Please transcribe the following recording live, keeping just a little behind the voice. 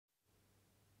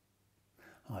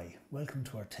Hi, welcome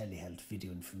to our telehealth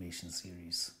video information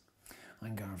series.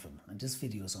 I'm Garvin and this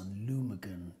video is on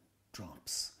Lumigan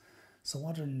drops. So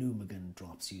what are Lumigan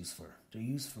drops used for? They're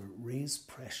used for raised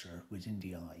pressure within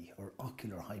the eye or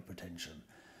ocular hypertension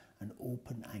and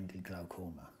open angle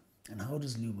glaucoma. And how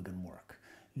does Lumigan work?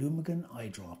 Lumigan eye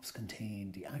drops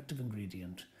contain the active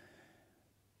ingredient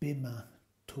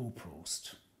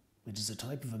Bimatoprost, which is a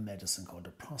type of a medicine called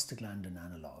a prostaglandin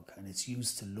analog, and it's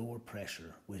used to lower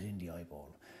pressure within the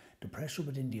eyeball. The pressure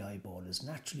within the eyeball is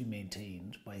naturally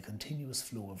maintained by a continuous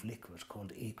flow of liquid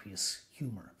called aqueous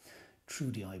humor through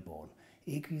the eyeball.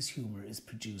 Aqueous humor is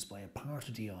produced by a part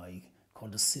of the eye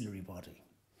called the ciliary body.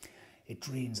 It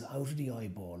drains out of the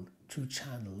eyeball through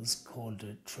channels called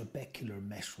the trabecular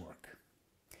meshwork.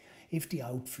 If the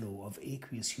outflow of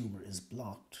aqueous humor is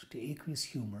blocked, the aqueous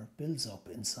humor builds up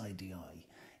inside the eye,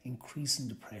 increasing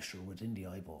the pressure within the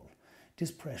eyeball. This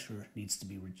pressure needs to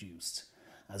be reduced,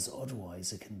 as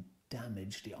otherwise it can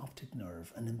damage the optic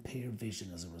nerve and impair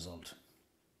vision as a result.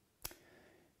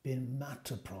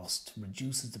 Bimatoprost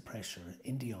reduces the pressure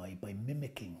in the eye by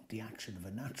mimicking the action of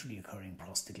a naturally occurring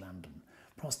prostaglandin.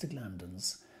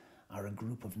 Prostaglandins are a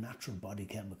group of natural body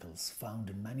chemicals found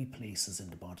in many places in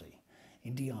the body.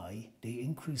 In the eye, they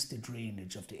increase the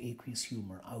drainage of the aqueous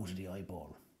humor out of the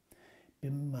eyeball.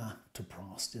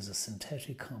 Bimatoprost is a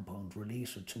synthetic compound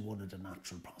related to one of the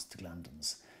natural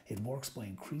prostaglandins. It works by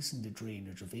increasing the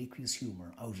drainage of aqueous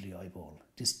humor out of the eyeball.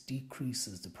 This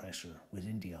decreases the pressure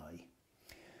within the eye.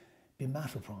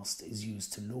 Bimatoprost is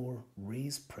used to lower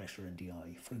raised pressure in the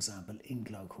eye, for example in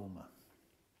glaucoma.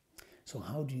 So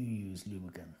how do you use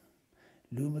Lumigan?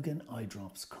 Lumigan eye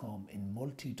drops come in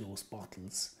multi-dose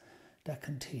bottles that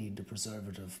contain the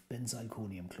preservative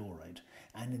benzalkonium chloride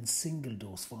and in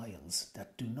single-dose vials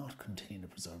that do not contain the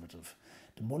preservative.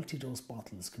 The multi-dose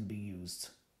bottles can be used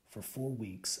for 4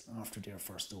 weeks after they are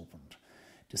first opened.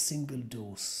 The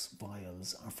single-dose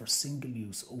vials are for single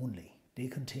use only. They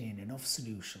contain enough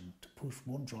solution to put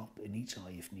 1 drop in each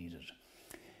eye if needed.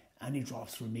 Any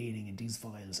drops remaining in these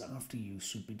vials after use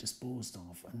should be disposed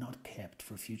of and not kept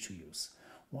for future use.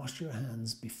 Wash your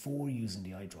hands before using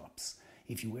the eye drops.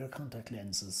 If you wear contact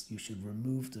lenses, you should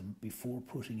remove them before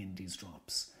putting in these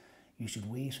drops. You should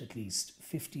wait at least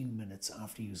 15 minutes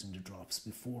after using the drops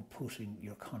before putting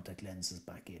your contact lenses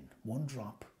back in. 1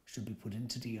 drop should be put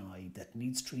into the eye that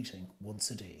needs treating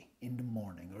once a day, in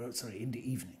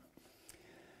the evening.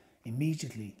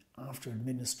 Immediately after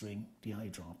administering the eye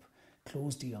drop,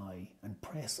 close the eye and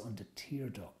press on the tear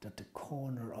duct at the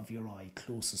corner of your eye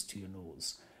closest to your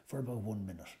nose for about 1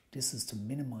 minute. This is to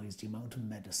minimize the amount of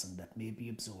medicine that may be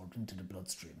absorbed into the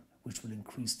bloodstream, which will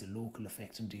increase the local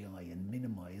effect in the eye and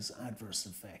minimize adverse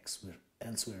effects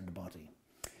elsewhere in the body.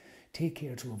 Take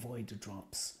care to avoid the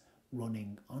drops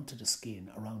running onto the skin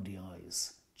around the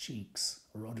eyes, cheeks,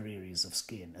 or other areas of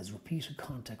skin, as repeated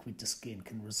contact with the skin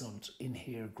can result in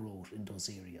hair growth in those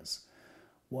areas.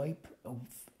 Wipe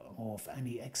off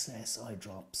any excess eye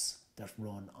drops that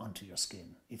run onto your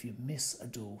skin. If you miss a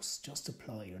dose, just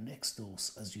apply your next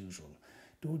dose as usual.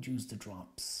 Don't use the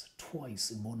drops twice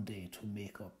in 1 day to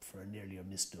make up for an earlier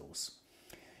missed dose.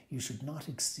 You should not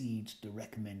exceed the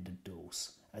recommended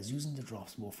dose, as using the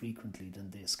drops more frequently than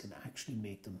this can actually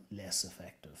make them less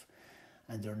effective,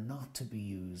 and they're not to be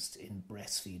used in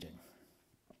breastfeeding.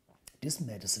 This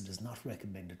medicine is not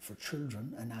recommended for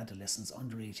children and adolescents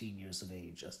under 18 years of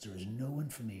age, as there is no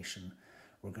information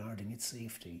regarding its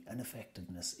safety and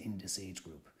effectiveness in this age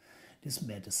group. This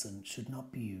medicine should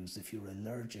not be used if you're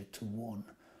allergic to one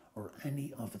or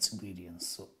any of its ingredients,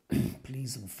 so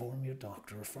please inform your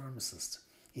doctor or pharmacist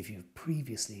if you've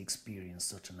previously experienced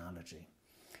such an allergy.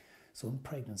 So in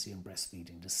pregnancy and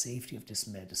breastfeeding, the safety of this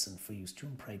medicine for use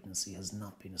during pregnancy has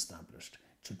not been established.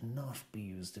 It should not be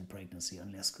used in pregnancy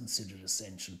unless considered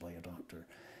essential by a doctor,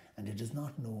 and it is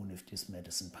not known if this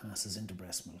medicine passes into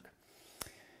breast milk.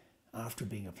 After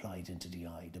being applied into the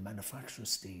eye, the manufacturer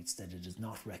states that it is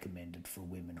not recommended for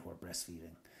women who are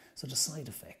breastfeeding. So the side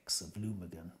effects of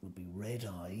Lumigan would be red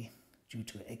eye due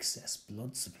to excess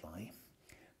blood supply,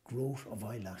 growth of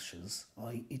eyelashes,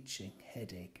 eye itching,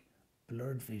 headache,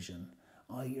 blurred vision,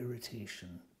 eye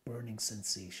irritation, burning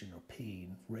sensation or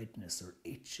pain, redness or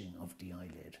itching of the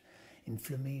eyelid,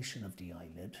 inflammation of the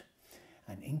eyelid,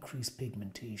 and increased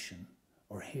pigmentation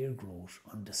or hair growth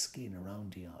on the skin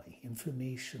around the eye,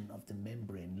 inflammation of the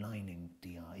membrane lining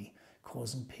the eye,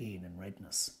 causing pain and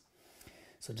redness.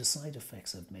 So the side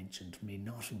effects I've mentioned may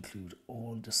not include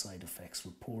all the side effects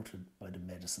reported by the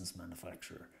medicine's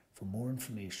manufacturer. For more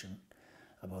information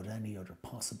about any other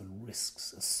possible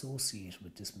risks associated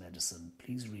with this medicine,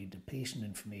 please read the patient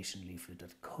information leaflet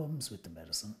that comes with the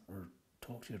medicine or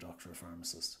talk to your doctor or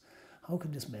pharmacist. How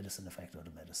can this medicine affect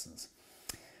other medicines?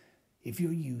 If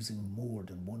you're using more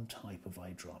than one type of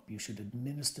eye drop, you should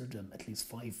administer them at least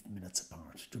 5 minutes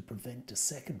apart to prevent the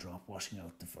second drop washing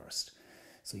out the first.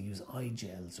 So use eye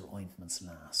gels or ointments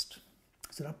last.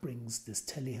 So that brings this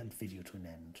telehealth video to an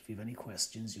end. If you have any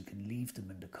questions, you can leave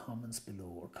them in the comments below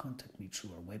or contact me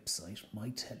through our website,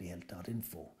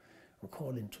 mytelehealth.info, or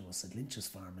call into us at Lynch's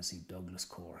Pharmacy, Douglas,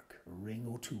 Cork, or ring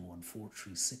 021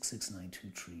 436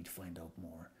 66923 to find out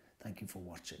more. Thank you for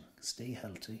watching. Stay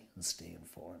healthy and stay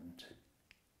informed.